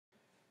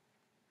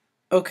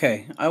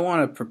Okay, I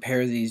want to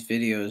prepare these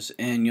videos,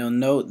 and you'll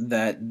note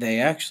that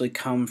they actually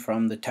come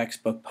from the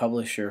textbook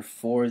publisher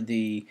for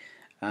the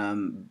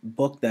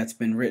book that's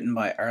been written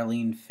by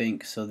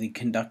Fink, so the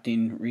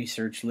Conducting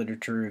Research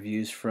Literature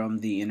Reviews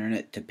from the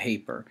Internet to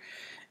Paper.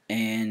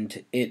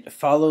 And it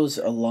follows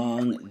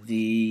along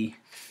the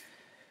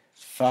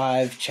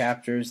 5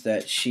 chapters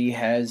that she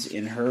has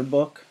in her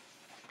book.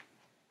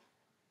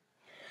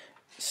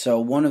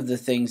 So one of the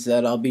things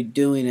that I'll be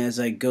doing as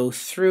I go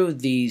through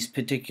these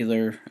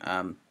particular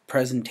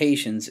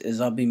presentations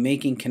is I'll be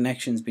making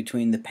connections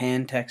between the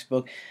Pan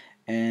textbook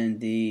and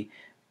the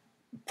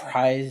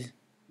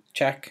Prizak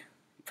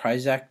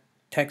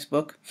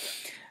textbook.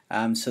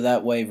 So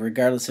that way,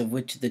 regardless of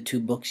which of the 2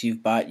 books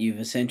you've bought,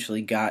 you've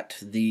essentially got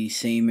the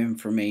same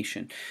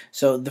information.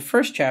 So the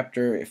first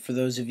chapter, for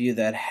those of you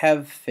that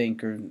have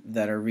Fink or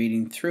that are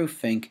reading through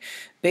Fink,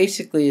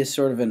 basically is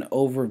sort of an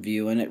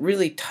overview, and it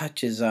really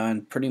touches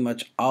on pretty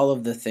much all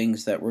of the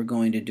things that we're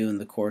going to do in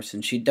the course,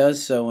 and she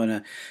does so in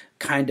a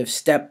kind of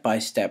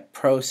step-by-step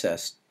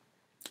process.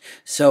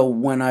 So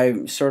when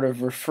I sort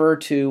of refer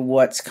to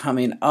what's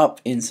coming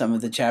up in some of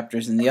the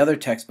chapters in the other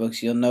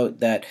textbooks, you'll note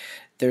that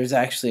there's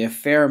actually a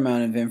fair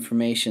amount of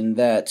information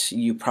that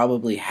you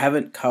probably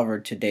haven't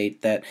covered to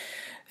date that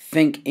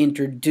Fink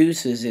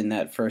introduces in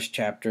that first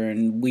chapter,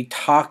 and we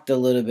talked a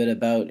little bit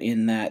about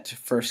in that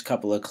first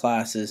couple of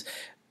classes,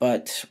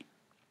 but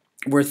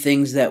were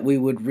things that we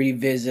would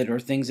revisit or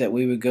things that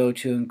we would go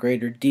to in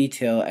greater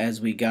detail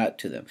as we got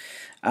to them.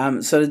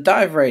 So to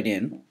dive right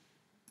in,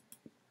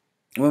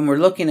 when we're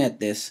looking at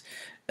this,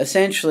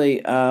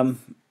 essentially,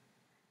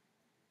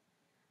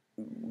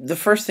 the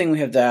first thing we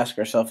have to ask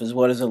ourselves is,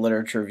 what is a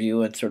literature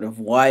review, and sort of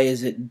why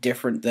is it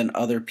different than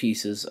other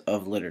pieces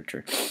of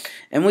literature?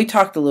 And we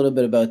talked a little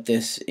bit about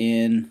this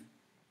in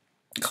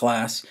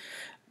class,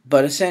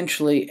 but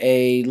essentially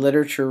a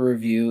literature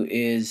review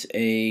is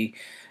a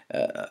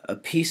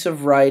piece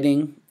of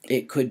writing.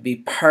 It could be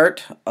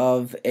part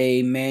of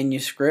a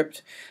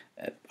manuscript,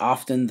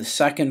 often the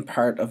second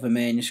part of a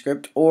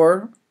manuscript,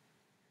 or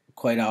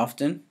quite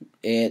often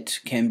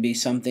it can be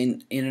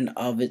something in and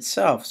of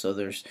itself. So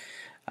there's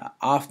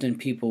often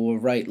people will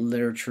write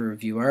literature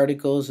review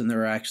articles, and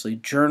there are actually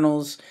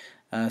journals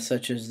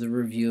such as the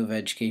Review of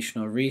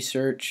Educational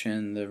Research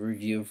and the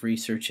Review of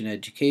Research in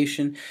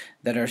Education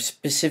that are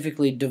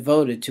specifically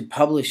devoted to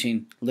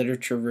publishing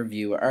literature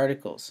review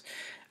articles.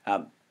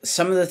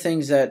 Some of the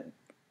things that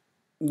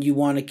you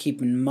want to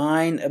keep in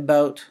mind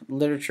about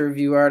literature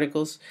review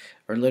articles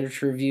or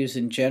literature reviews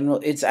in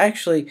general, it's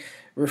actually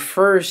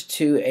refers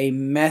to a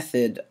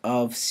method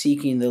of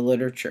seeking the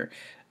literature.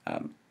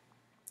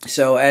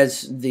 So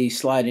as the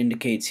slide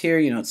indicates here,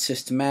 it's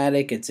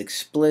systematic, it's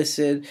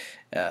explicit.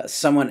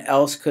 Someone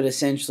else could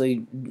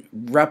essentially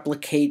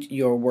replicate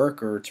your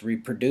work, or it's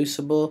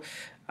reproducible.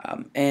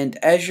 And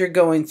as you're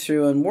going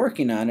through and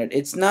working on it,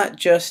 it's not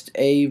just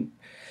a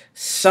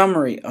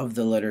summary of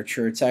the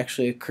literature, it's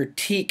actually a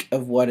critique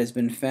of what has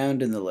been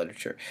found in the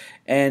literature.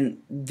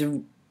 And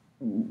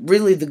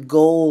really the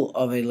goal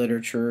of a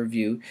literature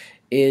review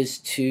is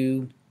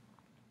to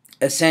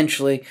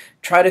essentially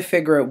try to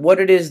figure out what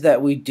it is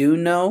that we do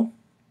know,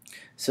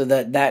 so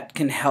that that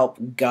can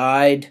help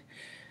guide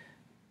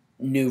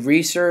new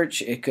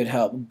research. It could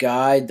help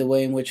guide the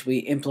way in which we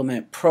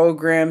implement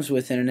programs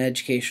within an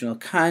educational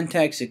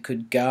context. It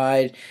could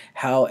guide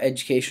how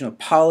educational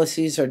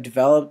policies are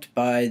developed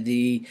by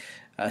the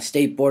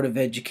State Board of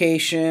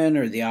Education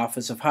or the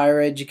Office of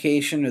Higher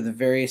Education or the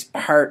various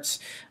parts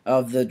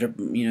of the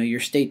your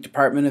state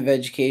Department of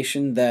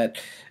Education that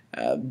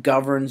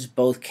governs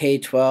both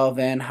K-12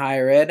 and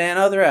higher ed and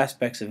other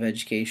aspects of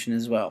education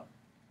as well.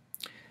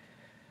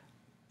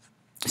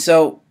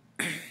 So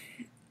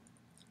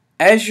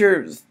as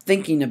you're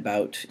thinking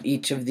about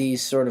each of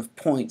these sort of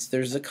points,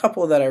 there's a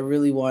couple that I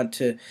really want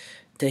to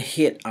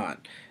hit on.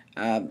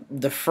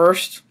 The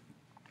first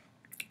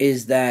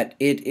is that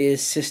it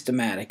is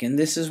systematic, and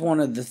this is one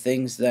of the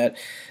things that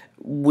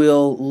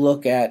we'll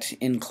look at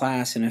in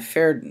class in a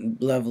fair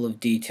level of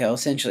detail.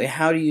 Essentially,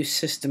 how do you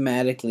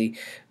systematically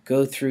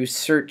go through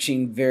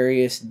searching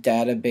various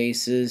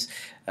databases,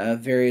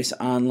 various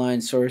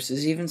online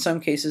sources, even in some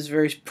cases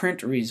various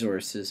print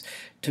resources,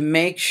 to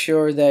make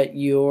sure that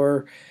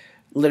your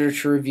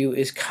literature review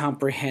is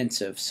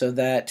comprehensive, so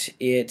that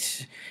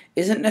it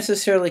isn't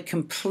necessarily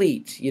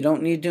complete. You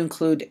don't need to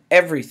include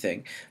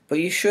everything, but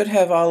you should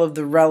have all of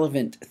the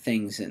relevant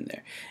things in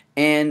there.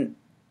 And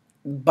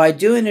by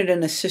doing it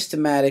in a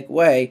systematic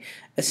way,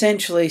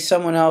 essentially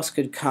someone else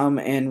could come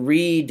and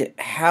read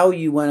how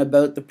you went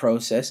about the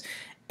process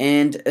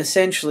and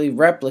essentially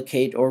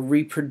replicate or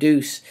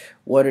reproduce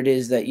what it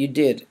is that you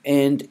did.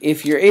 And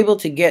if you're able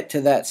to get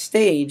to that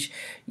stage,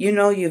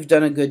 you've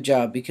done a good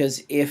job,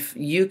 because if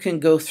you can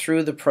go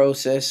through the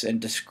process and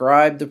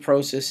describe the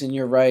process in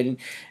your writing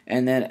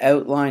and then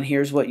outline,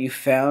 here's what you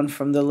found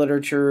from the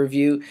literature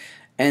review,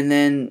 and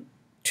then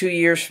 2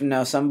 years from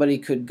now, somebody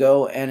could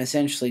go and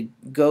essentially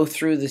go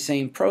through the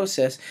same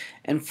process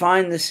and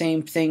find the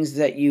same things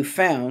that you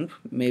found,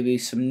 maybe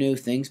some new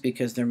things,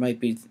 because there might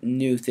be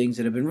new things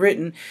that have been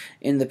written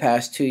in the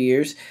past 2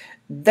 years.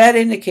 That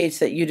indicates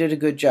that you did a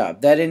good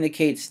job. That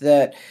indicates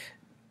that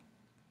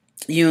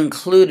you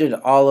included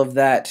all of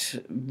that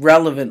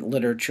relevant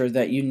literature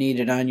that you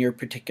needed on your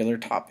particular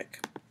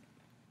topic.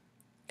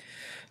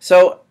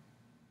 So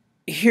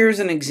here's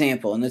an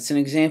example, and it's an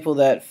example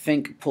that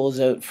Fink pulls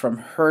out from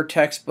her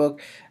textbook,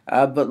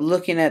 but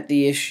looking at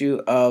the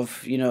issue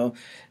of,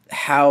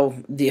 how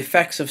the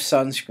effects of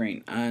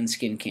sunscreen on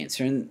skin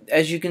cancer. And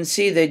as you can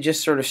see, they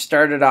just sort of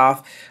started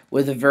off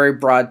with a very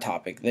broad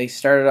topic. They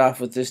started off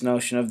with this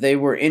notion of they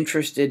were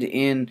interested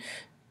in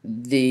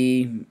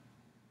the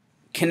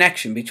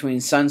connection between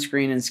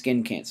sunscreen and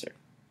skin cancer.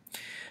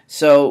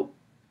 So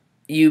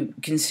you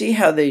can see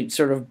how they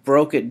sort of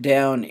broke it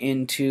down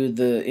into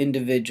the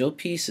individual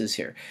pieces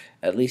here,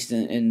 at least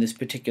in this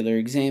particular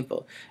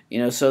example.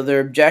 So their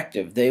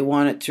objective, they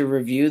wanted to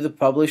review the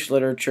published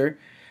literature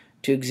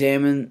to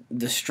examine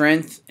the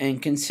strength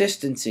and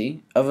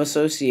consistency of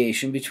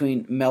association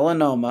between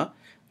melanoma,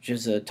 which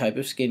is a type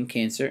of skin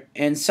cancer,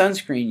 and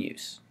sunscreen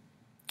use.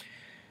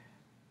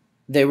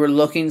 They were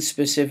looking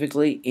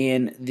specifically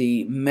in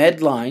the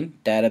Medline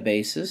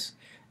databases,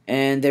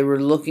 and they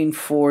were looking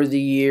for the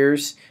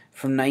years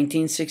from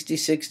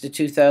 1966 to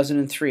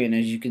 2003. And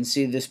as you can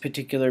see, this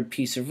particular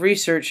piece of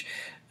research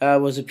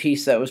was a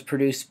piece that was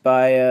produced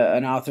by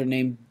an author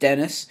named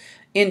Dennis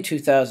in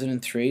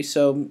 2003.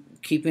 So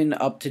keeping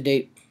up to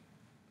date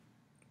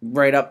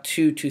right up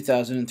to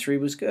 2003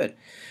 was good.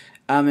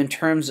 In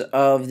terms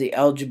of the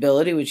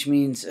eligibility, which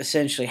means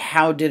essentially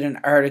how did an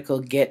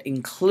article get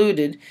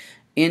included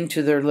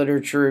into their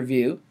literature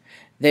review,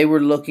 they were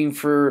looking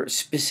for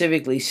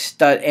specifically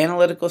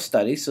analytical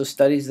studies, so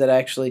studies that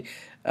actually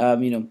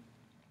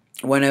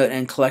went out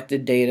and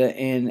collected data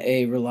in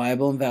a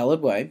reliable and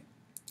valid way,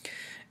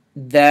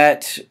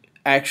 that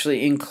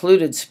actually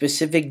included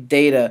specific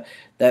data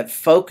that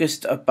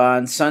focused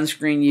upon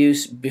sunscreen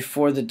use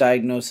before the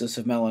diagnosis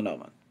of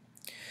melanoma.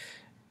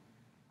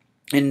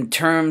 In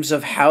terms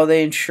of how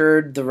they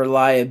ensured the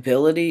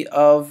reliability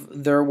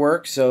of their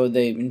work, so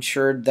they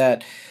ensured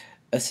that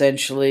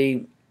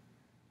essentially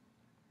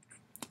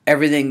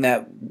everything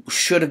that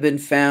should have been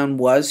found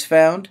was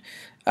found.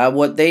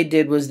 What they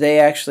did was they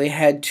actually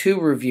had two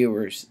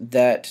reviewers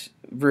that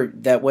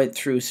went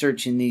through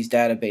searching these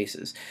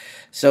databases.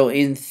 So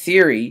in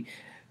theory,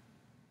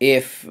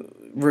 if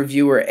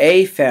reviewer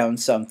A found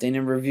something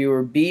and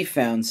reviewer B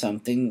found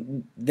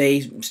something,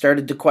 they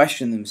started to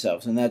question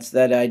themselves, and that's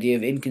that idea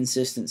of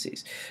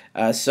inconsistencies.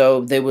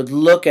 So they would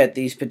look at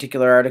these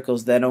particular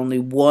articles that only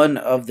one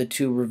of the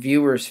two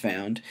reviewers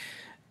found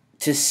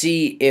to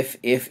see if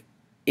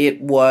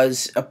it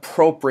was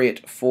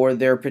appropriate for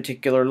their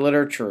particular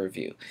literature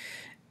review.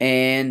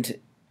 And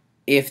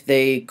if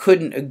they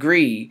couldn't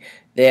agree,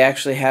 they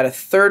actually had a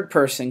third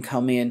person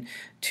come in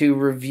to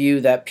review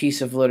that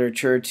piece of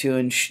literature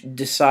to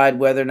decide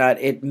whether or not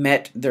it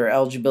met their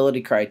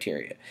eligibility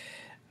criteria.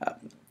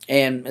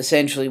 And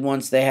essentially,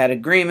 once they had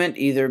agreement,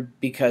 either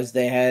because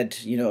they had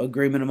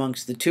agreement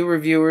amongst the two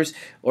reviewers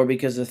or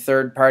because a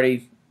third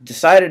party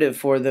decided it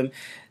for them,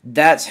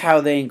 that's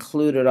how they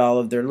included all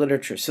of their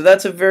literature. So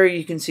that's a very,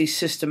 you can see,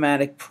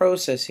 systematic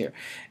process here.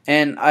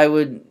 And I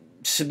would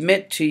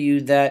submit to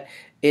you that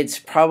it's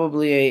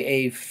probably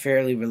a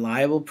fairly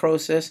reliable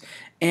process,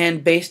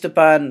 and based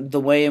upon the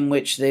way in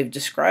which they've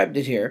described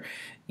it here,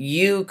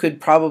 you could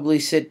probably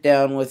sit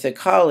down with a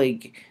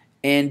colleague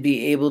and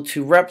be able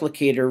to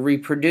replicate or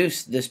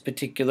reproduce this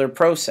particular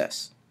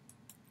process.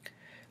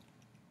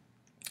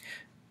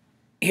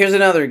 Here's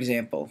another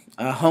example,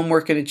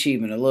 homework and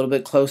achievement, a little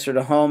bit closer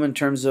to home in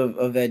terms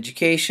of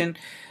education.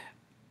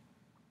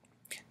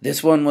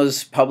 This one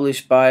was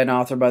published by an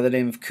author by the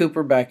name of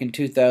Cooper back in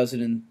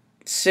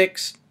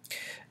 2006.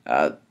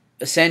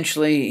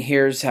 Essentially,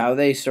 here's how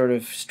they sort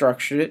of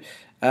structured it.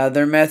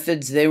 Their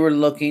methods, they were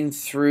looking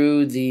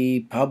through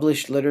the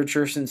published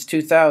literature since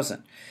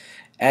 2000.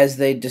 As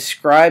they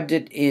described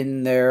it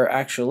in their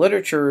actual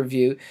literature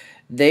review,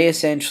 they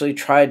essentially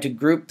tried to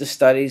group the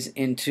studies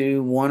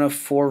into one of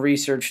 4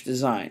 research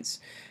designs.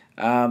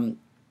 And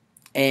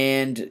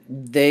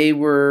they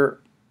were,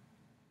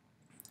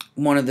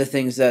 one of the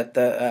things that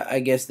I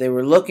guess they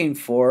were looking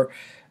for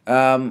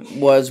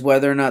was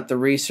whether or not the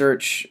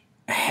research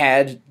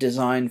had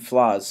design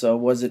flaws. So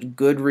was it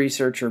good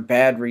research or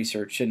bad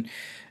research? And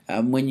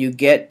when you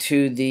get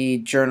to the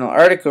journal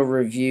article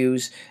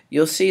reviews,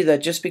 you'll see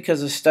that just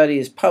because a study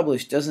is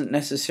published doesn't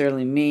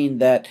necessarily mean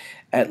that,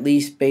 at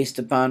least based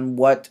upon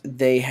what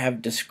they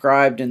have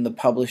described in the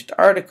published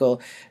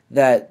article,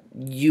 that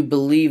you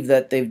believe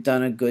that they've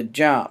done a good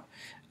job.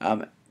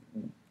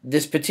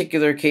 This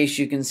particular case,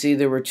 you can see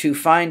there were 2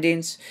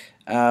 findings.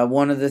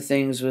 One of the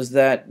things was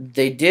that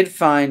they did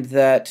find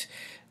that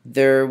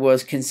there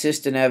was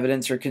consistent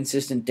evidence or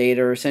consistent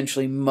data, or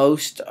essentially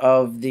most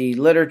of the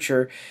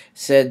literature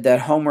said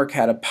that homework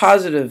had a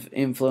positive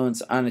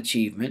influence on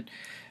achievement.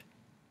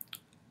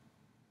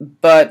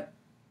 But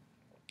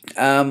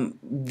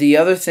The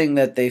other thing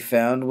that they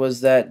found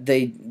was that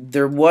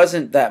there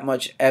wasn't that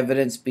much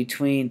evidence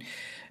between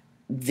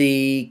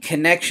the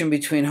connection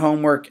between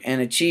homework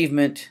and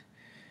achievement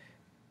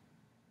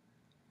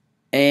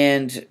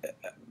and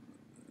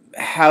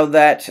how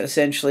that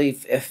essentially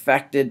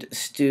affected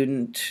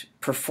student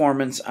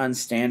performance on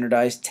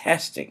standardized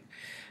testing.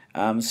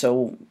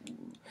 So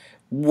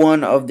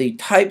one of the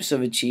types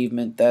of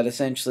achievement that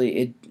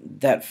essentially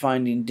that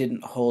finding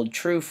didn't hold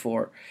true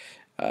for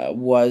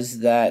was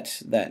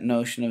that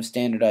notion of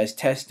standardized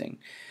testing.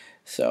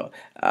 So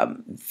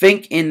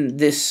Fink, in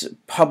this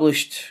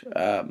published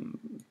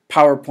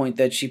PowerPoint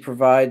that she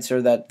provides,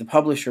 or that the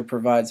publisher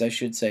provides, I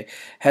should say,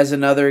 has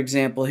another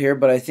example here,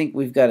 but I think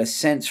we've got a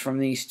sense from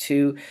these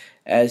two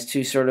as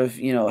to sort of,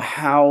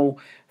 how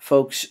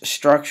folks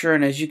structure,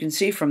 and as you can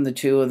see from the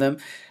two of them,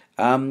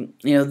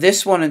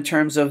 this one in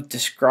terms of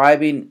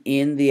describing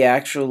in the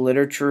actual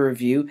literature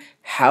review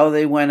how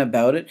they went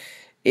about it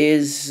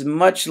is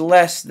much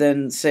less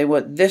than, say,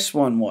 what this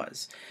one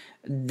was.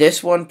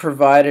 This one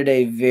provided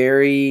a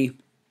very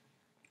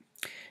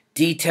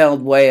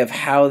detailed way of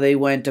how they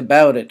went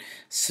about it,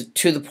 so,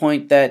 to the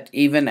point that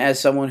even as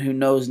someone who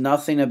knows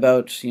nothing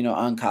about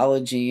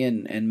oncology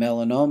and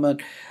melanoma,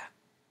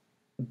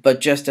 but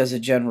just as a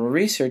general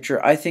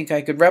researcher, I think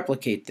I could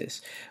replicate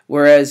this.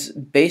 Whereas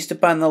based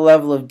upon the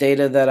level of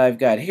data that I've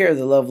got here,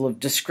 the level of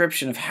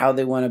description of how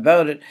they went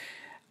about it,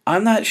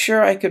 I'm not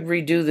sure I could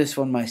redo this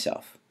one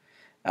myself.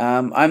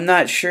 I'm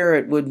not sure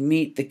it would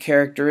meet the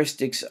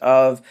characteristics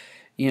of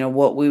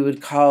what we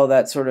would call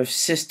that sort of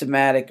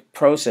systematic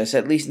process,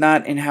 at least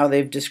not in how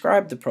they've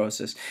described the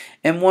process.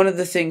 And one of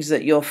the things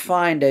that you'll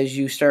find as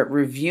you start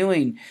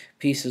reviewing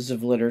pieces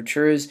of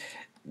literature is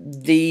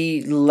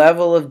the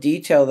level of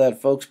detail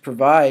that folks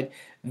provide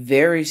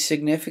varies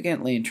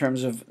significantly in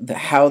terms of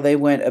how they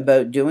went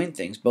about doing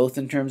things, both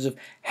in terms of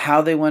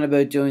how they went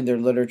about doing their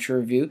literature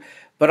review,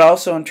 but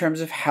also in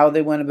terms of how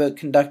they went about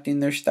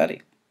conducting their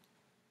study.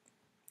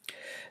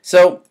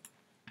 So,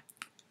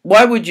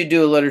 why would you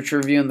do a literature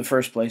review in the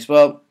first place?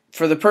 Well,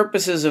 for the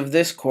purposes of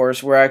this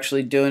course, we're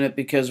actually doing it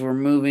because we're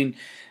moving,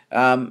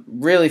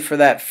 really for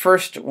that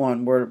first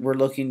one, we're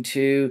looking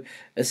to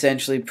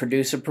essentially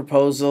produce a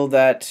proposal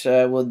that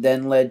will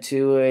then lead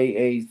to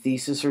a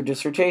thesis or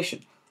dissertation.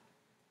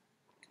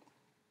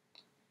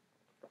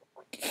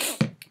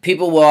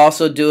 People will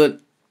also do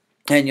it,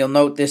 and you'll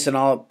note this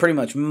in pretty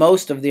much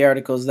most of the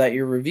articles that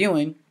you're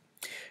reviewing,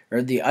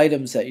 or the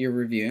items that you're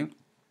reviewing.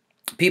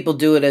 People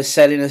do it as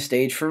setting a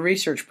stage for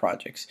research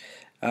projects.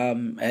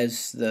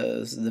 As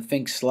the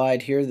Fink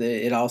slide here,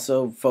 it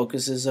also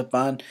focuses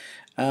upon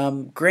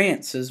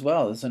grants as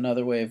well. Is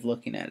another way of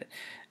looking at it.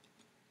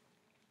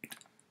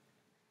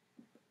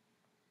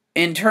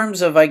 In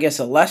terms of, I guess,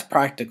 a less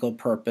practical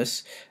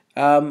purpose,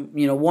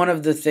 one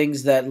of the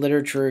things that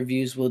literature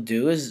reviews will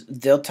do is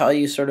they'll tell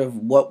you sort of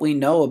what we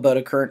know about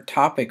a current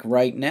topic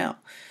right now.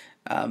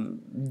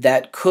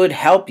 That could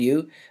help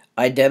you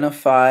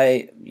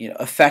identify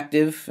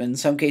effective, in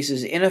some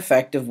cases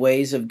ineffective,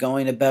 ways of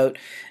going about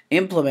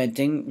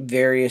implementing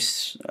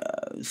various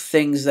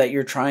things that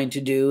you're trying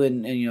to do,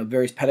 and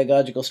various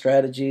pedagogical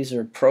strategies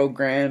or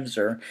programs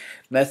or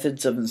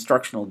methods of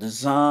instructional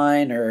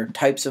design or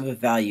types of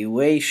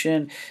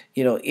evaluation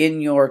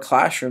in your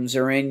classrooms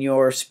or in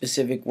your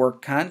specific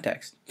work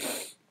context.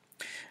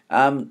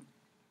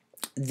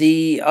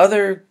 The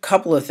other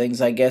couple of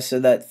things, I guess,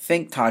 that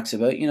Fink talks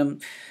about,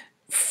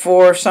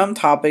 for some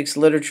topics,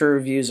 literature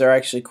reviews are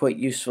actually quite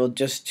useful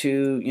just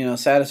to,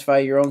 satisfy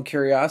your own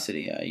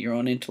curiosity, your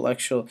own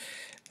intellectual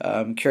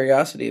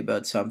curiosity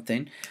about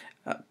something.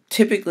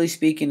 Typically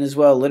speaking as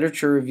well,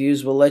 literature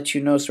reviews will let you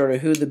know sort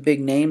of who the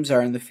big names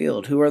are in the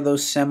field, who are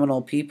those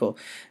seminal people,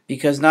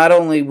 because not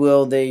only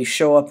will they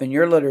show up in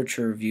your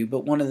literature review,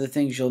 but one of the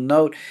things you'll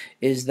note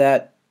is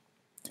that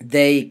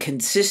they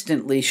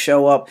consistently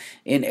show up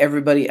in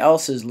everybody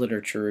else's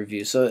literature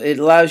review. So it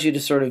allows you to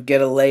sort of get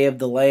a lay of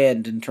the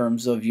land in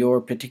terms of your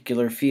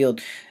particular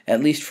field,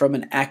 at least from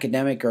an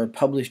academic or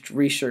published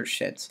research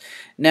sense.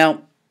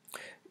 Now,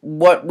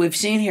 what we've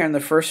seen here in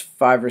the first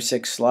 5 or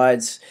 6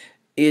 slides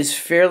is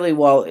fairly,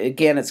 well,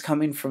 again, it's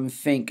coming from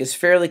Fink, is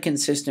fairly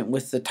consistent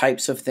with the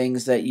types of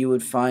things that you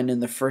would find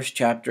in the first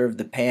chapter of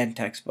the Pan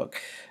textbook.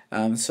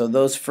 So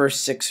those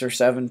first 6 or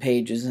 7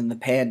 pages in the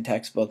Pan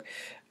textbook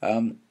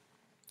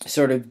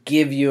sort of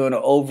give you an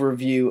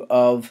overview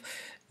of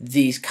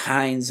these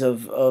kinds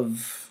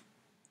of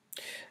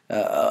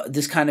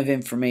this kind of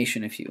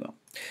information, if you will.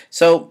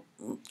 So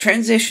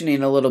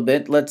transitioning a little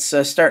bit, let's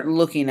start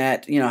looking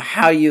at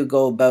how you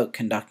go about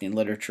conducting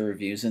literature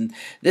reviews. And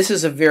this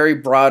is a very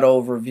broad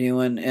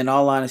overview, and in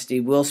all honesty,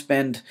 we'll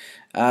spend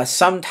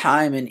some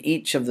time in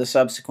each of the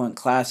subsequent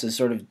classes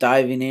sort of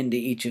diving into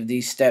each of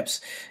these steps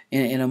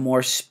in a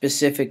more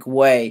specific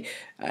way.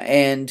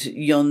 And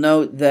you'll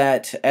note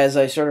that as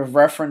I sort of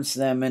reference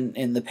them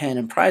in the Pan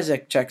and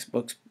Prizek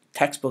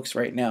textbooks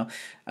right now,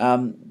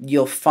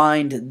 you'll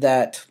find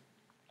that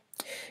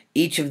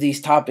each of these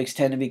topics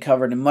tend to be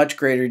covered in much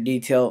greater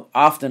detail,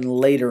 often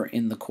later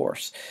in the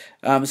course.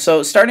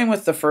 So starting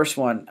with the first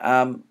one,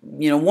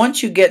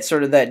 once you get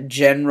sort of that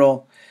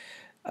general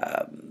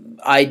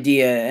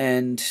idea,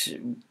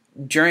 and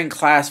during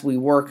class we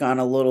work on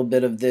a little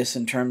bit of this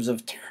in terms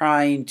of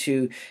trying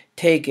to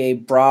take a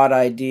broad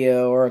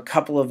idea or a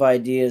couple of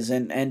ideas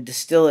and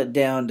distill it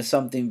down to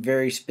something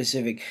very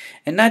specific,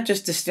 and not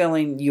just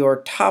distilling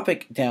your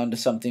topic down to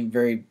something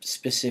very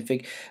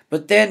specific,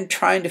 but then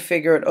trying to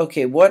figure out,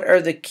 okay, what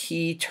are the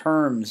key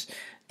terms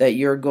that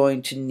you're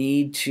going to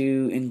need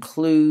to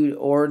include,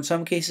 or in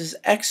some cases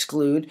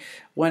exclude,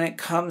 when it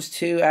comes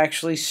to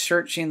actually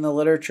searching the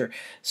literature.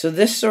 So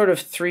this sort of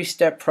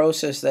three-step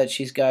process that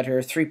she's got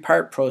here,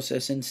 three-part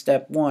process in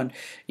step one,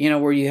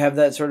 where you have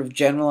that sort of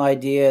general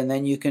idea, and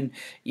then you can,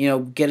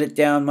 get it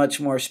down much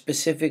more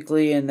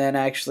specifically, and then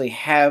actually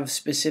have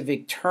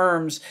specific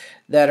terms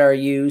that are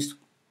used,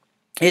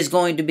 is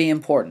going to be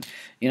important.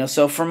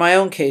 So for my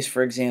own case,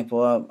 for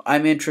example,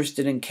 I'm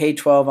interested in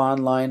K-12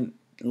 online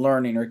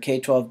learning or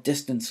K-12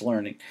 distance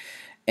learning,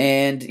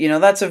 and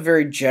that's a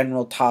very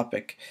general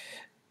topic.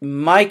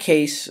 My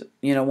case,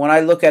 when I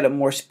look at it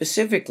more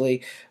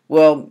specifically,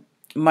 well,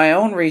 my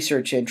own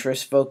research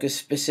interests focus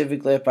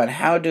specifically upon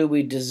how do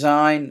we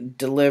design,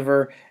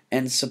 deliver,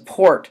 and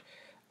support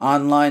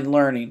online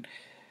learning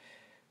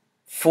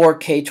for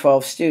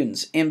K-12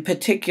 students, in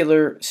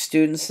particular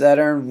students that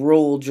are in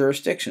rural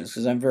jurisdictions,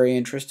 because I'm very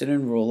interested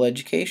in rural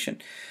education.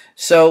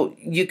 So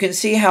you can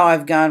see how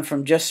I've gone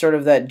from just sort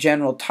of that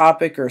general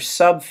topic or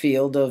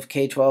subfield of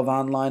K-12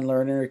 online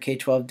learning or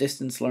K-12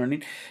 distance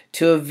learning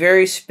to a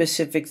very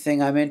specific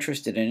thing I'm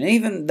interested in. And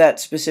even that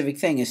specific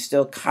thing is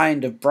still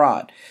kind of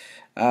broad.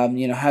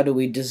 How do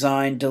we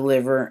design,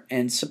 deliver,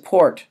 and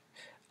support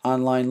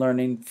online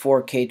learning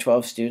for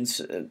K-12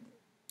 students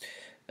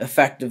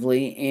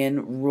effectively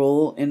in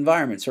rural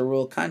environments or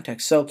rural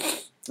contexts? So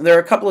there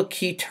are a couple of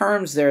key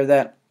terms there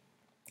that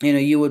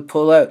you would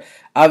pull out.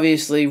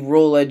 Obviously,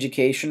 rural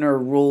education or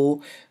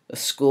rural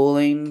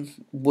schooling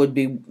would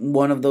be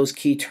one of those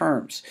key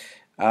terms.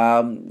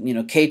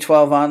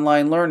 K-12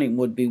 online learning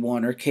would be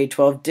one, or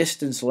K-12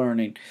 distance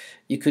learning.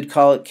 You could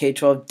call it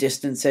K-12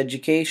 distance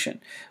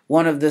education.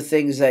 One of the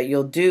things that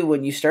you'll do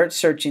when you start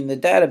searching the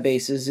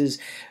databases is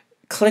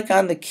click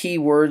on the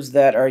keywords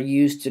that are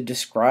used to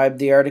describe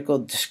the article,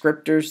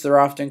 descriptors they're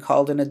often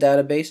called in a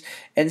database,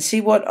 and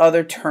see what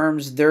other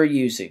terms they're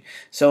using.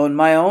 So in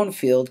my own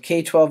field,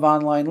 K-12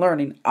 online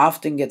learning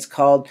often gets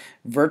called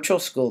virtual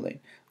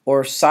schooling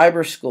or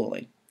cyber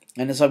schooling.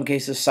 And in some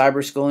cases,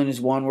 cyber schooling is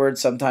one word,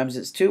 sometimes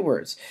it's two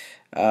words.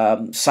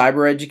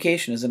 Cyber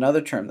education is another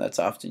term that's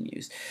often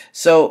used.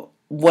 So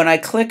when I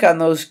click on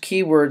those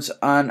keywords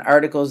on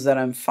articles that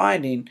I'm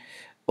finding,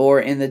 or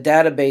in the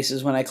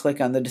databases, when I click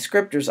on the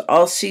descriptors,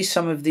 I'll see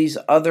some of these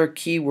other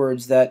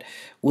keywords that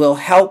will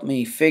help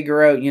me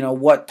figure out,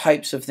 what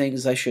types of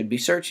things I should be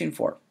searching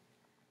for.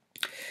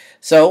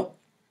 So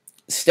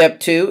step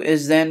two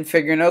is then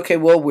figuring, okay,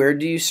 well, where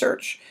do you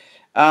search?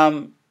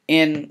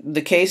 In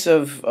the case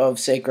of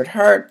Sacred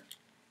Heart,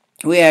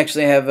 we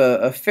actually have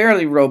a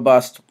fairly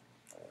robust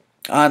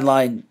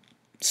online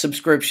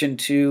subscription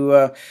to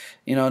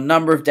a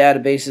number of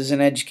databases in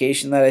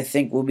education that I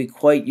think will be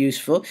quite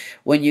useful.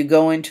 When you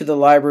go into the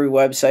library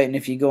website, and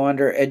if you go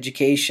under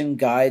education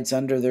guides,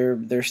 under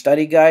their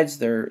study guides,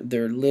 their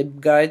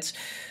lib guides,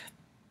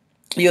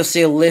 you'll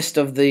see a list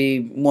of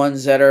the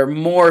ones that are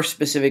more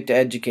specific to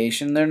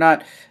education. They're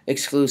not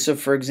exclusive.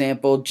 For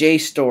example,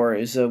 JSTOR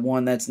is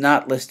one that's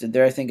not listed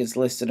there. I think it's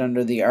listed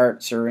under the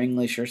arts or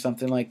English or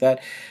something like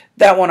that.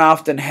 That one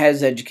often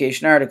has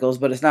education articles,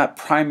 but it's not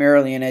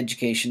primarily an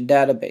education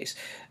database.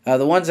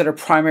 The ones that are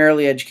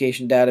primarily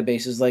education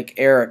databases like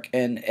ERIC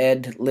and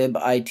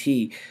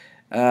EdLibIT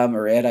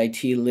or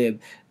EdITLib,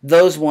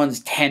 those ones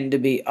tend to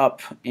be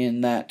up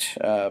in that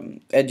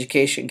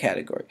education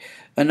category.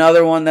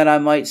 Another one that I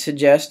might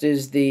suggest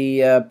is the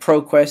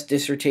ProQuest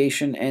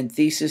Dissertation and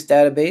Thesis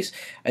database.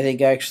 I think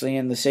actually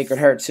in the Sacred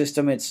Heart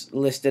system it's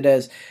listed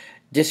as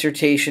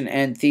Dissertation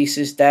and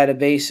Thesis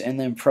database and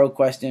then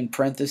ProQuest in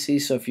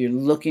parentheses. So if you're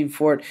looking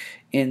for it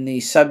in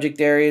the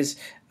subject areas,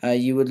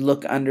 you would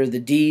look under the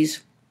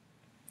D's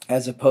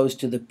as opposed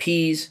to the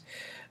P's.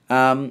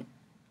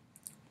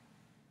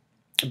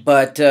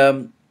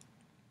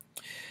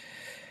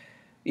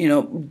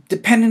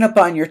 Depending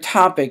upon your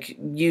topic,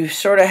 you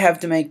sort of have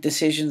to make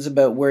decisions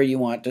about where you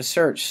want to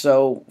search.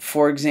 So,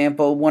 for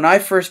example, when I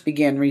first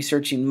began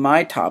researching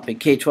my topic,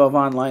 K-12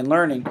 online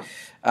learning,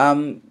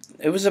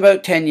 it was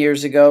about 10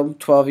 years ago,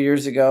 12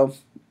 years ago,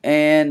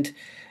 and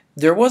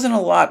there wasn't a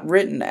lot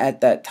written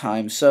at that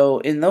time. So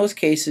in those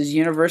cases,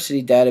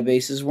 university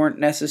databases weren't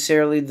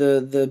necessarily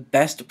the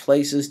best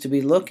places to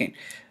be looking.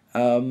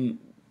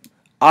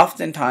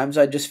 Oftentimes,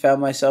 I just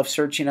found myself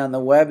searching on the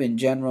web in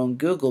general in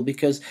Google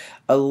because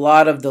a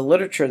lot of the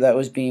literature that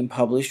was being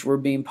published were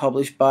being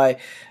published by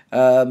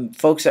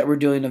folks that were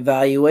doing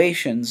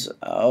evaluations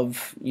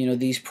of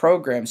these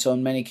programs. So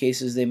in many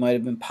cases, they might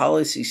have been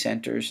policy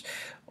centers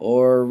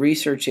or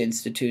research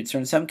institutes, or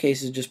in some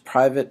cases just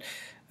private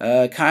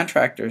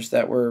contractors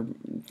that were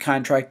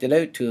contracted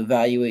out to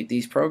evaluate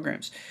these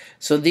programs.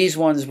 So these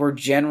ones were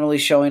generally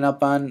showing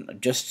up on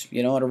just,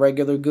 on a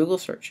regular Google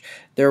search.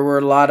 There were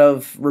a lot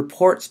of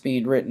reports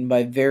being written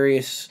by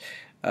various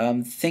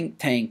think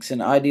tanks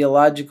and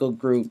ideological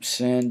groups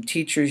and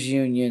teachers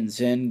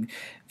unions and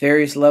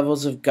various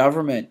levels of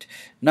government.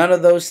 None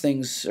of those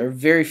things, or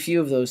very few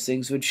of those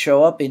things, would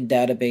show up in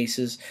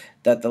databases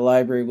that the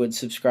library would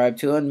subscribe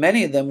to, and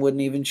many of them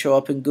wouldn't even show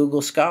up in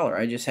Google Scholar.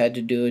 I just had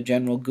to do a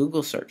general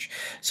Google search.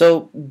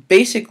 So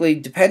basically,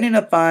 depending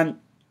upon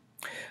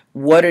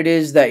what it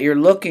is that you're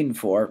looking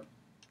for,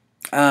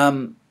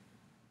 you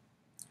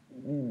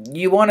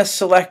want to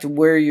select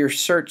where you're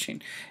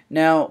searching.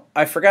 Now,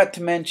 I forgot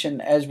to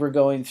mention as we're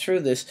going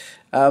through this,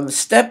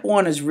 step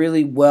 1 is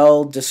really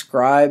well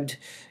described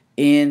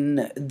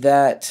in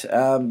that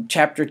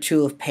chapter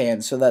 2 of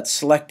PAN, so that's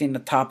selecting a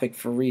topic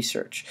for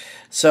research.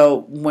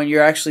 So when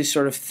you're actually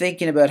sort of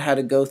thinking about how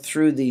to go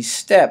through these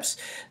steps,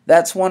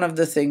 that's one of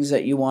the things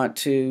that you want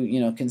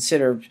to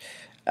consider.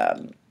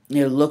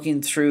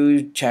 Looking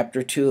through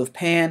chapter 2 of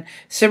PAN.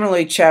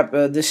 Similarly,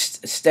 this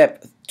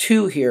step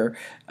 2 here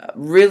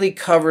really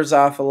covers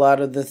off a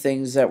lot of the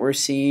things that we're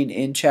seeing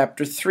in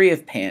chapter 3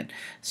 of PAN.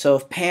 So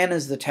if PAN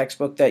is the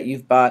textbook that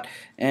you've bought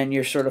and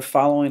you're sort of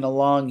following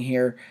along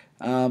here,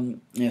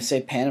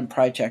 say PAN and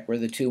PryCheck were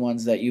the two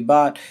ones that you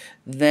bought,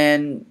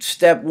 then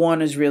step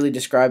 1 is really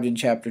described in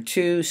chapter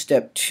 2.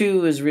 Step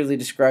 2 is really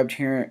described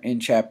here in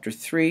chapter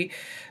 3.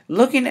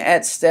 Looking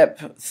at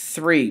step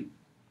 3,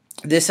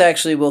 this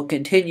actually will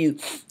continue,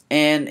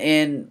 and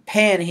in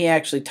PAN he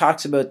actually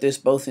talks about this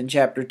both in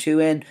chapter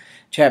 2 and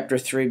chapter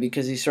 3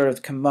 because he sort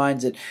of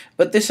combines it.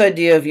 But this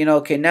idea of,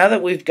 okay, now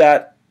that we've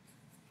got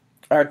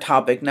our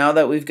topic, now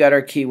that we've got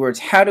our keywords,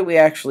 how do we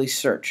actually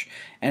search?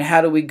 And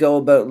how do we go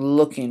about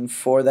looking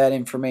for that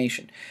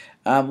information?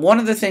 One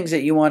of the things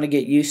that you want to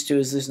get used to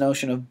is this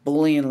notion of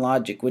Boolean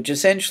logic, which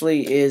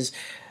essentially is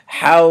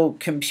how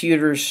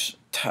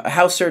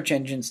how search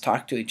engines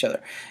talk to each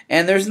other.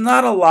 And there's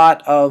not a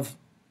lot of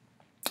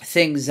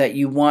things that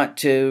you want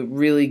to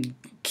really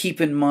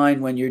keep in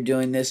mind when you're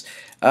doing this.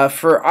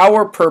 For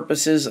our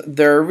purposes,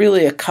 there are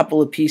really a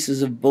couple of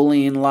pieces of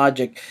Boolean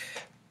logic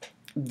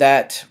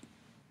that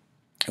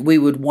we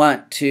would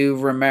want to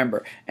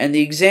remember. And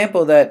the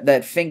example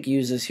that Fink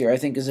uses here, I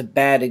think, is a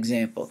bad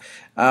example.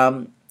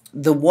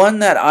 The one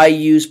that I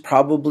use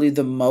probably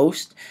the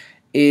most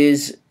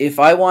is if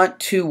I want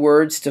two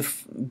words to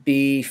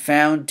be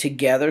found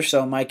together,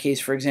 so in my case,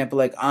 for example,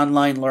 like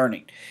online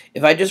learning.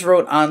 If I just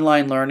wrote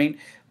online learning,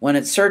 when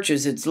it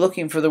searches, it's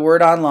looking for the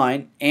word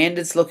online and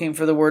it's looking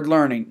for the word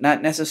learning,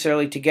 not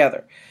necessarily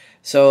together.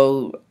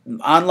 So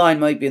online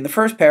might be in the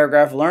first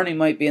paragraph, learning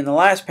might be in the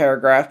last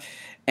paragraph,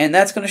 and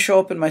that's going to show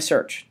up in my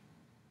search.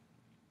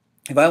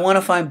 If I want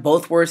to find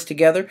both words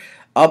together,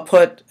 I'll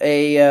put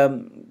a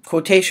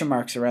quotation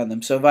marks around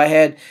them. So if I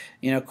had,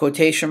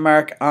 quotation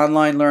mark,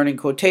 online learning,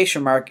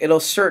 quotation mark, it'll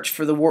search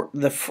for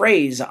the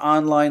phrase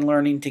online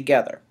learning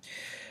together.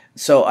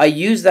 So I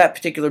use that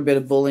particular bit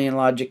of Boolean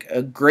logic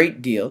a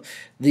great deal.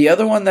 The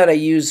other one that I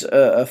use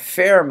a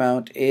fair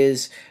amount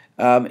is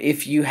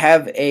if you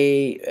have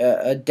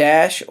a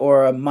dash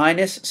or a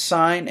minus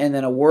sign and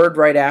then a word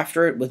right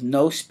after it with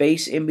no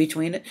space in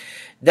between it,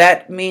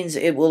 that means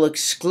it will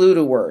exclude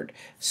a word.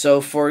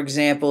 So for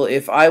example,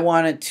 if I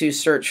wanted to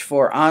search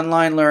for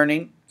online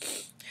learning,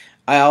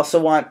 I also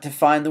want to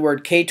find the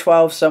word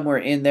K-12 somewhere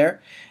in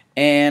there,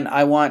 and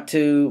I want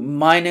to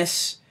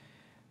minus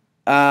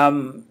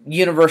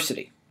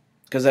university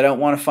because I don't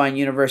want to find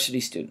university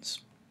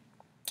students.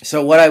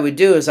 So what I would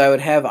do is I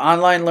would have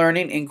online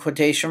learning in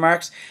quotation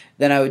marks,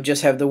 then I would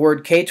just have the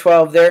word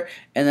K-12 there,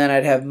 and then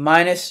I'd have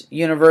minus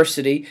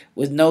university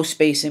with no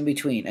space in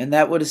between. And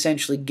that would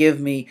essentially give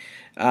me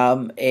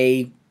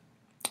a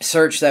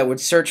search that would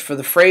search for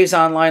the phrase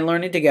online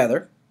learning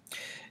together.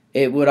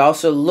 It would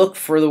also look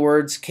for the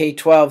words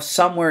K-12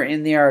 somewhere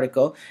in the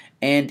article,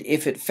 and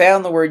if it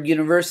found the word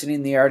university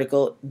in the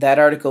article, that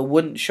article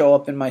wouldn't show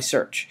up in my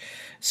search.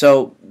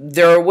 So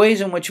there are ways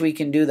in which we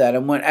can do that.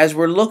 And as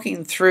we're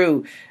looking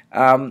through,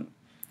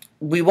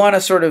 we want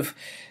to sort of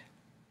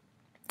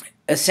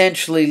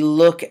essentially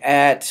look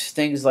at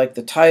things like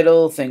the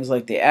title, things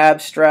like the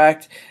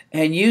abstract,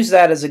 and use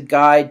that as a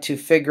guide to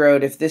figure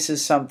out if this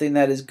is something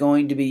that is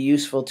going to be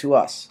useful to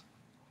us.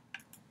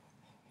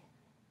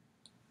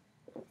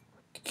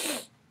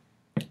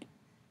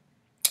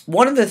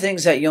 One of the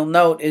things that you'll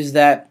note is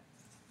that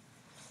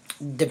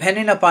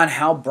depending upon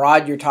how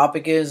broad your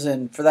topic is,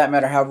 and for that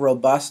matter how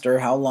robust or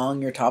how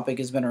long your topic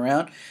has been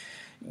around,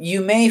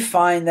 you may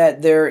find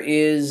that there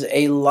is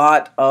a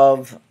lot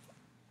of,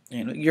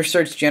 your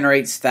search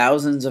generates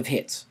thousands of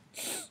hits.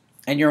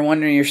 And you're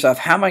wondering to yourself,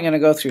 how am I going to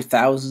go through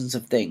thousands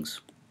of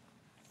things?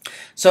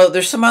 So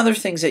there's some other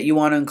things that you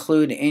want to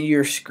include in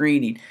your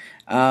screening.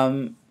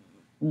 One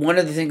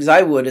of the things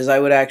I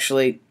would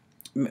actually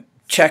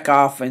check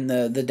off in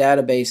the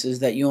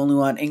databases that you only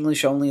want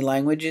English-only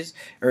languages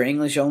or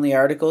English-only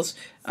articles.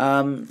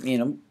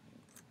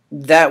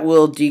 that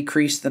will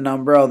decrease the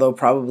number, although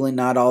probably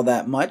not all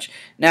that much.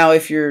 Now,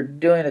 if you're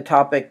doing a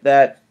topic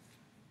that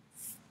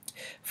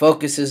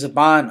focuses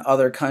upon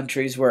other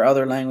countries where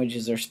other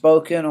languages are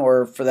spoken,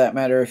 or for that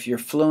matter, if you're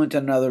fluent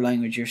in another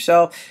language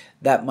yourself,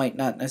 that might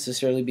not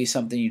necessarily be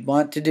something you'd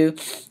want to do.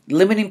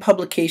 Limiting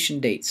publication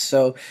dates.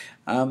 So,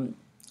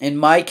 in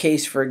my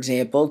case, for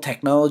example,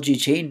 technology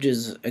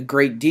changes a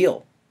great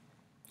deal.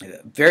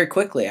 Very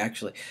quickly,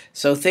 actually.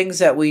 So things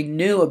that we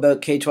knew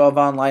about K-12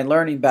 online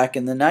learning back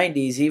in the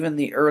 90s, even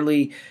the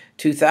early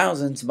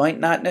 2000s, might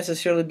not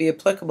necessarily be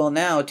applicable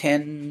now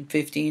 10,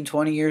 15,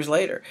 20 years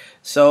later.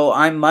 So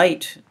I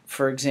might,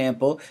 for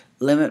example,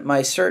 limit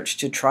my search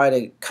to try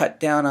to cut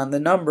down on the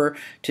number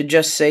to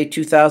just say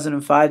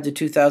 2005 to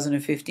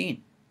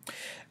 2015.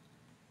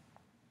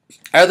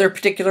 Are there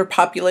particular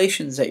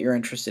populations that you're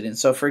interested in?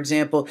 So, for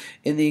example,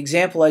 in the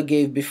example I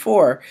gave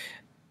before,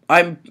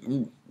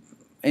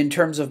 in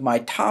terms of my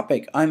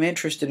topic, I'm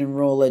interested in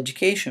rural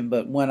education,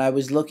 but when I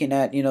was looking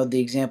at, the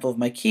example of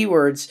my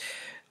keywords,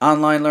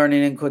 online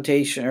learning in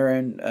quotation or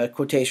in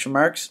quotation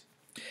marks,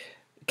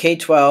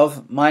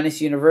 K-12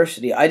 minus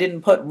university, I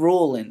didn't put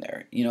rural in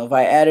there. If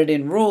I added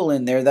in rural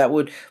in there, that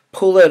would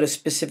pull out a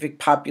specific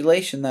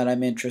population that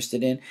I'm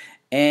interested in,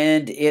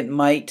 and it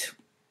might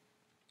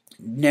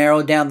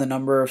narrow down the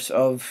number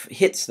of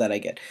hits that I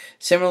get.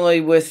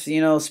 Similarly with,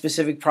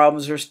 specific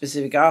problems or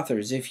specific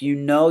authors. If you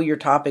know your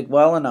topic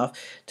well enough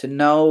to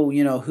know,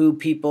 who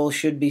people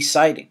should be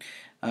citing.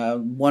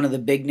 One of the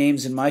big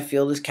names in my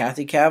field is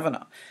Kathy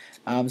Cavanaugh.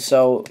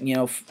 So,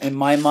 in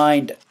my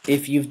mind,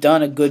 if you've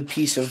done a good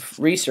piece of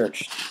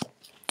research,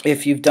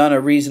 if you've done a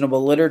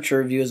reasonable literature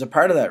review as a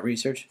part of that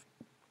research,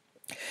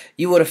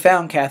 you would have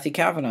found Kathy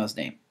Cavanaugh's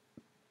name.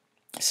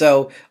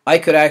 So I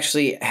could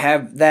actually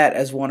have that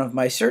as one of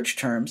my search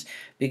terms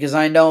because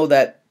I know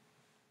that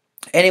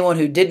anyone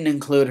who didn't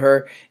include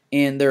her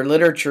in their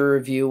literature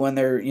review when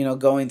they're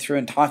going through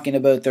and talking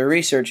about their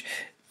research,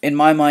 in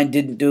my mind,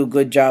 didn't do a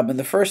good job in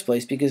the first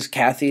place because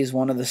Kathy is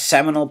one of the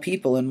seminal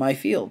people in my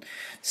field.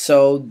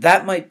 So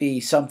that might be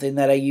something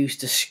that I use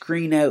to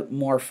screen out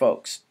more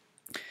folks.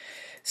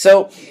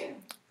 So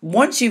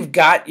once you've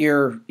got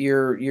your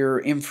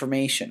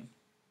information,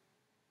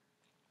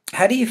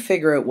 how do you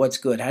figure out what's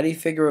good? How do you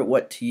figure out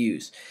what to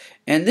use?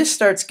 And this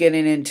starts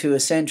getting into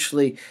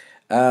essentially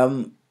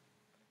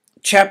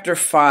Chapter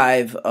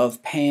 5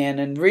 of PAN,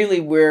 and really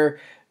where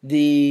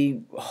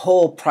the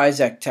whole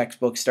Prizek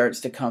textbook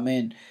starts to come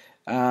in.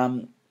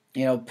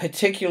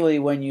 Particularly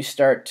when you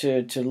start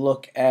to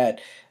look at,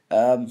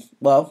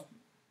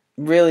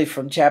 really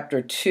from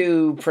Chapter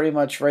 2 pretty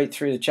much right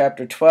through to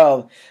Chapter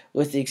 12,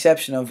 with the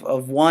exception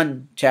of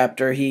one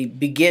chapter. He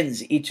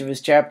begins each of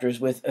his chapters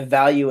with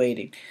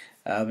evaluating.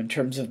 In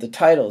terms of the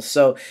titles.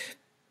 So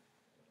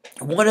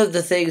one of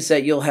the things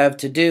that you'll have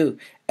to do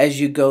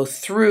as you go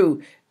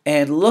through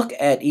and look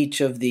at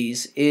each of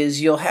these is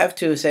you'll have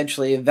to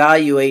essentially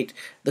evaluate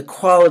the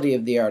quality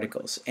of the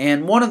articles.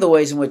 And one of the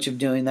ways in which of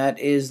doing that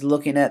is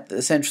looking at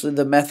essentially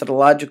the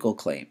methodological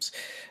claims.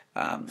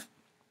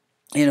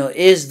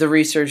 Is the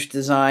research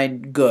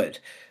design good?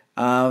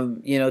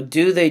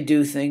 Do they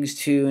do things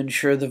to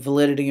ensure the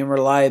validity and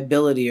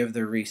reliability of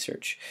their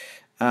research?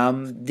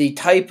 The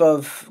type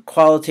of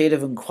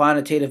qualitative and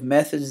quantitative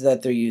methods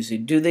that they're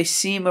using, do they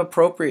seem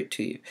appropriate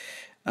to you?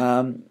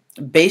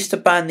 Based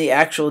upon the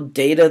actual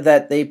data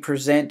that they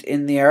present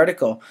in the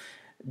article,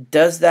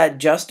 does that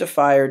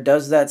justify or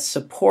does that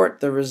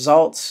support the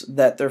results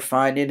that they're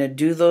finding, and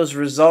do those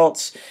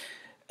results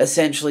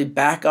essentially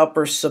back up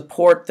or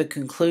support the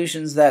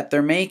conclusions that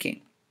they're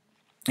making?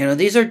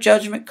 These are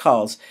judgment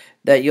calls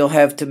that you'll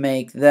have to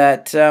make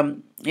that,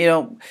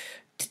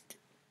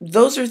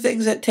 those are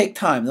things that take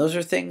time. Those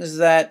are things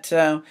that,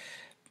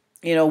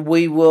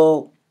 we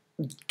will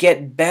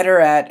get better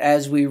at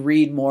as we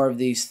read more of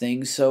these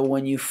things. So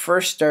when you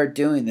first start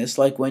doing this,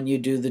 like when you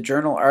do the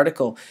journal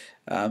article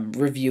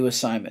review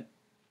assignment,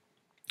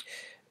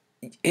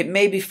 it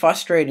may be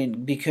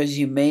frustrating because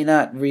you may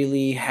not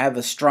really have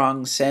a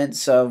strong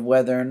sense of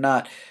whether or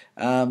not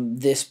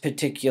this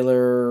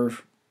particular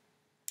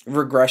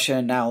regression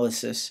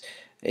analysis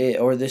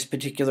or this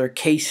particular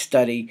case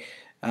study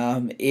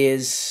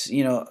is,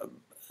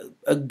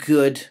 a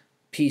good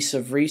piece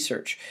of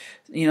research.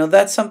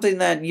 That's something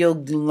that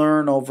you'll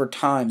learn over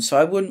time. So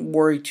I wouldn't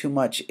worry too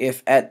much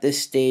if at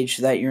this stage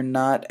that you're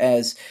not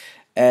as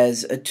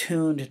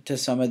attuned to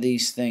some of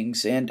these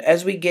things. And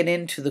as we get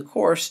into the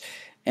course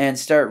and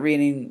start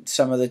reading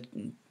some of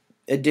the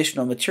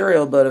additional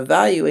material about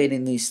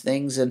evaluating these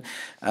things and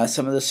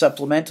some of the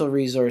supplemental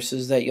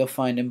resources that you'll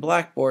find in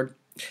Blackboard,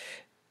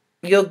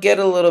 you'll get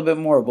a little bit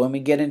more. When we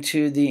get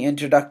into the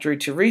Introductory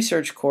to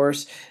Research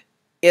course,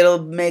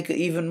 it'll make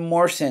even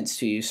more sense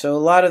to you. So a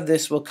lot of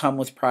this will come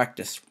with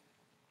practice.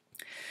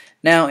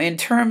 Now, in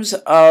terms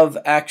of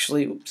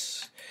actually,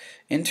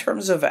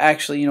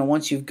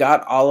 once you've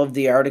got all of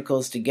the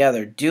articles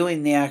together,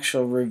 doing the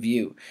actual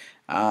review,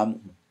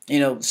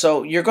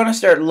 so you're going to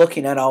start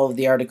looking at all of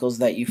the articles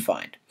that you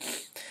find.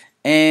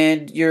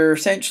 And you're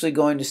essentially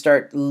going to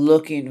start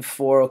looking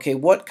for, okay,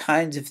 what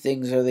kinds of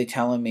things are they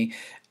telling me?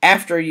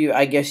 After you,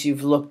 I guess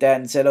you've looked at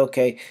and said,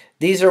 okay,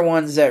 these are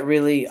ones that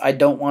really I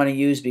don't want to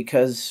use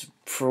because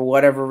for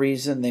whatever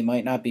reason they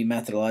might not be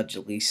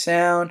methodologically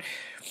sound.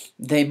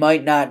 They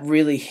might not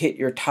really hit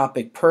your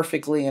topic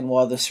perfectly, and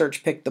while the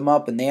search picked them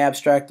up and the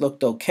abstract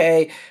looked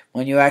okay,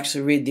 when you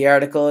actually read the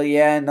article,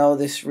 yeah, no,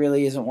 this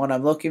really isn't what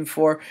I'm looking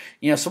for.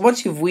 So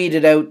once you've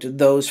weeded out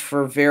those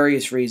for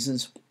various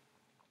reasons,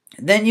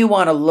 then you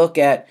want to look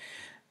at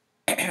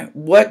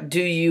what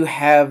do you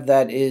have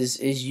that is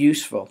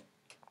useful,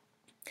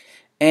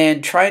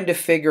 and trying to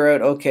figure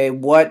out, okay,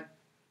 what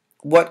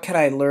can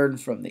I learn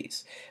from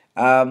these?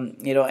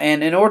 And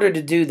in order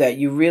to do that,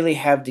 you really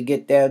have to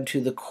get down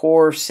to the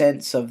core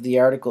sense of the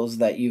articles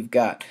that you've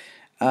got.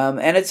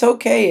 And it's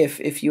okay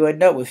if you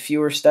end up with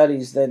fewer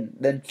studies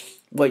than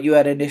what you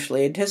had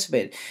initially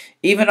anticipated.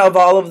 Even of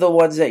all of the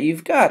ones that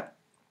you've got,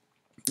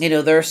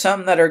 there are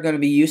some that are going to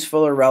be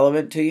useful or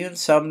relevant to you, and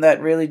some that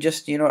really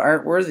just,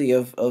 aren't worthy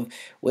of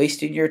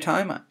wasting your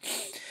time on.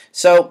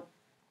 So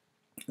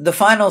the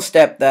final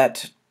step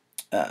that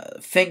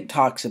Fink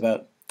talks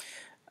about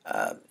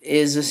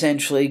is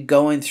essentially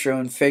going through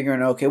and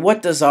figuring, okay,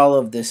 what does all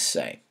of this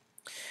say?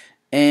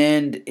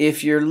 And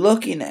if you're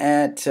looking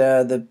at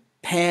the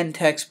Pan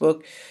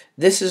textbook,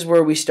 this is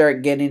where we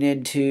start getting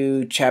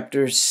into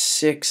chapter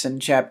 6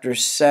 and chapter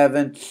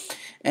 7,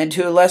 and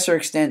to a lesser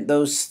extent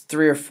those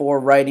 3 or 4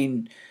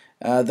 writing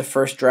the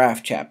first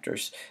draft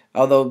chapters,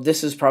 although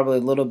this is probably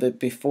a little bit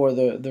before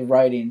the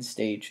writing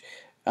stage.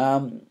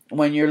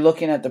 When you're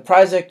looking at the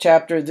project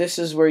chapter, this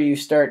is where you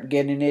start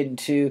getting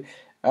into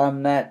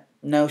that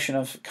notion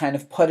of kind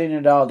of putting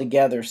it all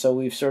together. So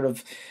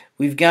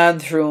we've gone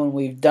through and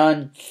we've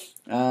done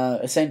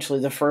essentially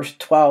the first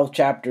 12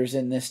 chapters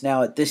in this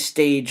now at this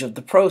stage of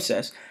the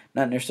process,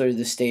 not necessarily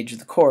the stage of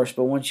the course,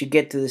 but once you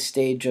get to the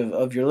stage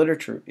of your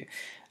literature review.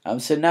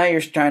 So now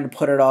you're trying to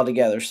put it all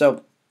together.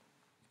 So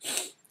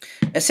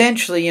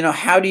essentially,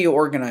 how do you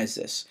organize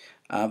this?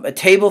 A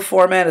table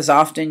format is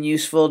often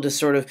useful to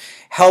sort of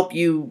help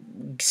you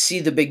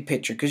see the big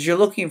picture, because you're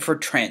looking for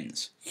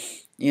trends.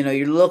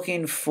 You're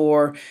looking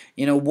for,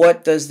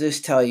 what does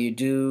this tell you?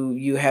 Do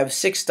you have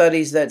 6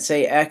 studies that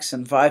say X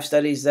and 5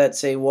 studies that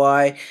say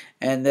Y,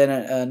 and then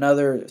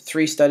another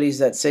 3 studies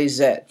that say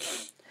Z?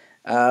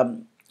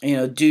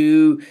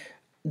 Do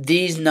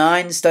these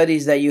 9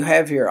 studies that you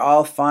have here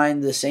all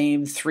find the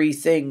same 3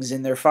 things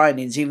in their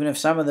findings, even if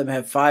some of them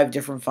have 5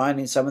 different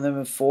findings, some of them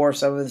have 4,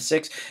 some of them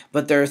 6,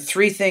 but there are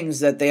 3 things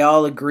that they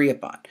all agree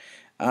upon.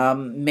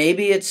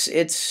 Maybe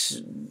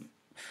it's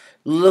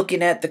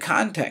looking at the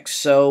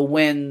context. So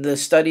when the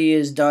study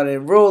is done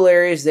in rural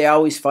areas, they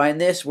always find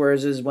this,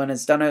 whereas when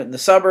it's done out in the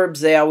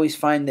suburbs, they always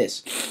find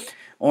this.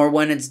 Or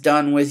when it's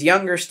done with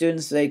younger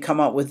students, they come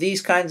up with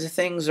these kinds of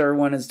things, or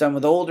when it's done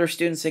with older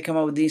students, they come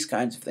up with these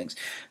kinds of things.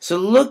 So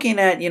looking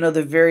at,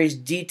 the various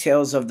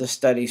details of the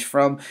studies,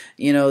 from,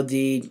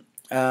 the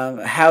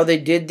how they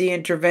did the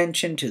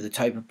intervention, to the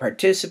type of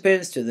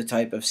participants, to the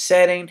type of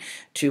setting,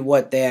 to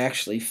what they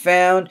actually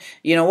found.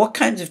 What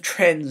kinds of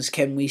trends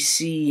can we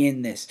see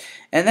in this?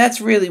 And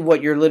that's really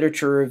what your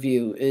literature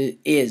review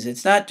is.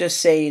 It's not just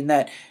saying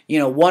that,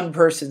 one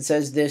person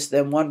says this,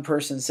 then one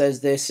person says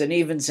this, and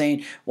even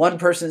saying one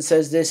person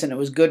says this and it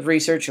was good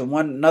research, and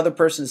another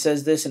person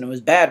says this and it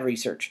was bad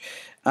research.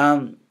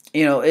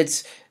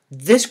 It's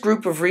this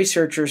group of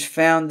researchers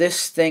found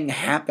this thing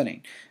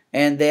happening,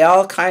 and they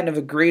all kind of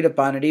agreed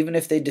upon it, even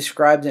if they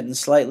described it in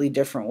slightly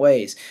different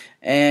ways.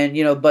 And,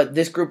 but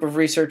this group of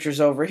researchers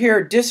over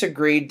here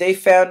disagreed. They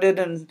found it,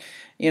 and,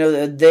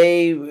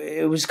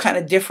 it was kind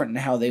of different in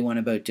how they went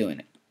about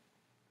doing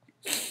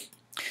it.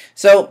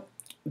 So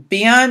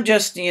beyond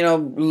just,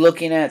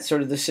 looking at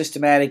sort of the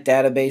systematic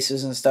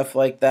databases and stuff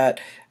like that,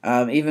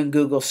 even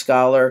Google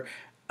Scholar,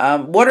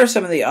 what are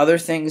some of the other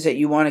things that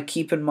you want to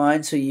keep in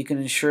mind so you can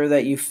ensure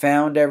that you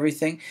found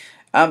everything?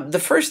 The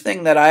first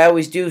thing that I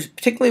always do,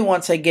 particularly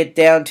once I get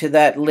down to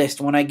that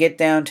list, when I get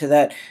down to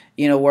that,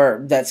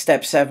 where that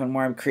step 7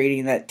 where I'm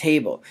creating that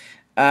table,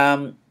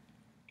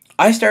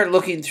 I start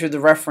looking through the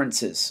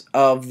references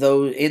of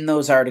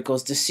those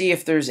articles to see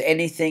if there's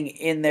anything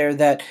in there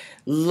that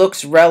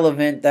looks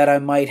relevant that I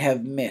might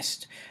have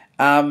missed.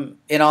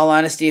 In all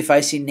honesty, if I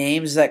see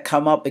names that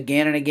come up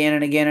again and again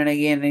and again and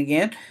again and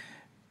again,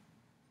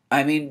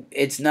 I mean,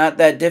 it's not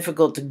that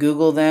difficult to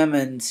Google them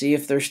and see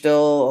if they're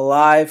still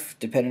alive,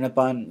 depending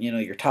upon,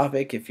 your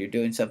topic. If you're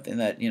doing something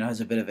that,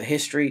 has a bit of a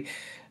history,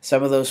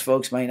 some of those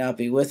folks might not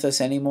be with us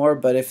anymore,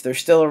 but if they're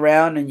still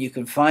around and you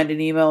can find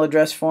an email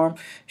address for them,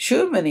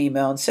 shoot them an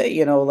email and say,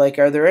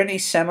 are there any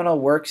seminal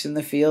works in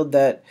the field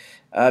that,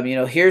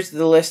 here's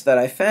the list that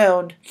I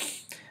found,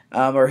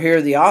 or here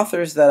are the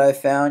authors that I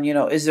found,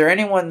 is there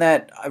anyone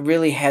that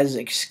really has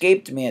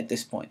escaped me at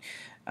this point?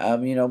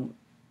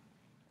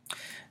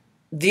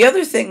 The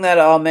other thing that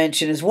I'll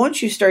mention is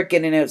once you start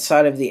getting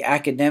outside of the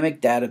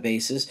academic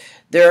databases,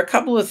 there are a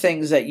couple of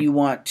things that you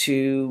want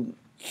to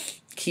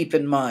keep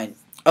in mind.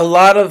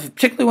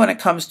 Particularly when it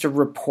comes to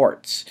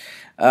reports,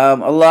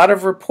 A lot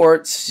of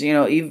reports,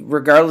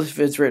 regardless if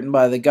it's written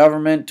by the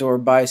government or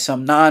by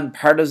some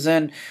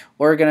nonpartisan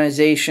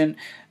organization,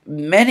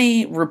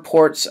 many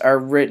reports are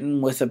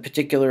written with a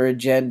particular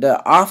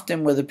agenda,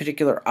 often with a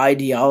particular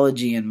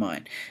ideology in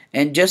mind.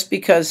 And just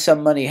because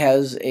somebody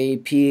has a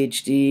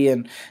PhD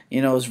and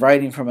is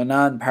writing from a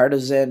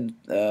nonpartisan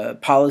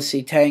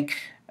policy think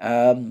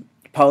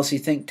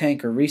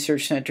tank or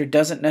research center,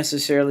 doesn't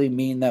necessarily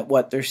mean that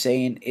what they're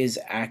saying is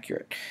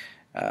accurate.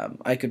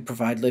 I could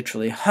provide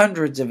literally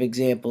hundreds of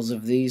examples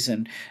of these,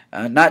 and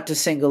not to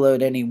single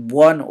out any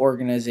one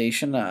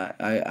organization,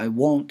 I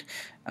won't.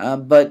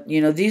 But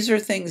these are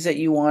things that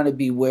you want to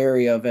be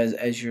wary of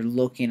as you're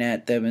looking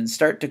at them and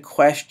start to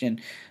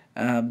question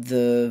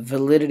the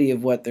validity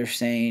of what they're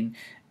saying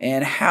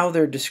and how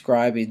they're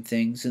describing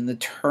things and the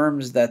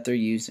terms that they're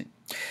using.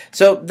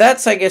 So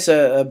that's, I guess,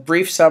 a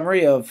brief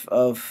summary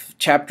of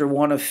Chapter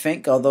 1 of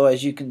Fink, although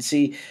as you can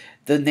see,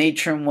 the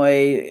nature and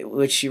way in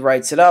which she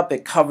writes it up,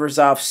 it covers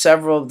off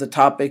several of the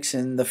topics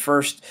in the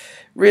first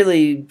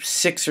really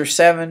 6 or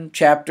 7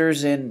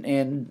 chapters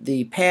in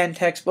the Pan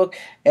textbook,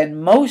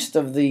 and most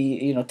of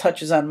the,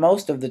 touches on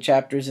most of the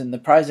chapters in the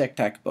Prizek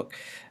textbook.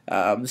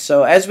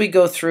 So as we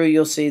go through,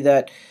 you'll see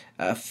that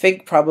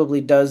Fink probably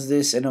does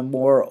this in a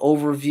more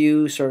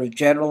overview, sort of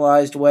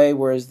generalized way,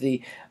 whereas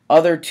the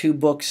other 2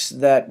 books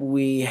that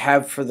we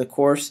have for the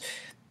course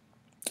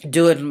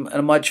do it in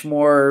a much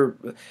more,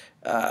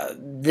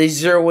 they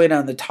zero in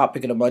on the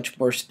topic in a much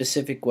more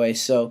specific way.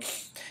 So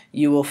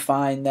you will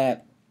find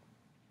that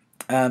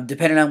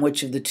depending on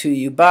which of the 2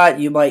 you bought,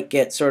 you might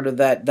get sort of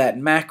that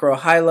macro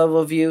high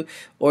level view,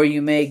 or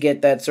you may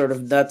get that sort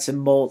of nuts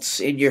and bolts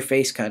in your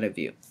face kind of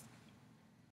view.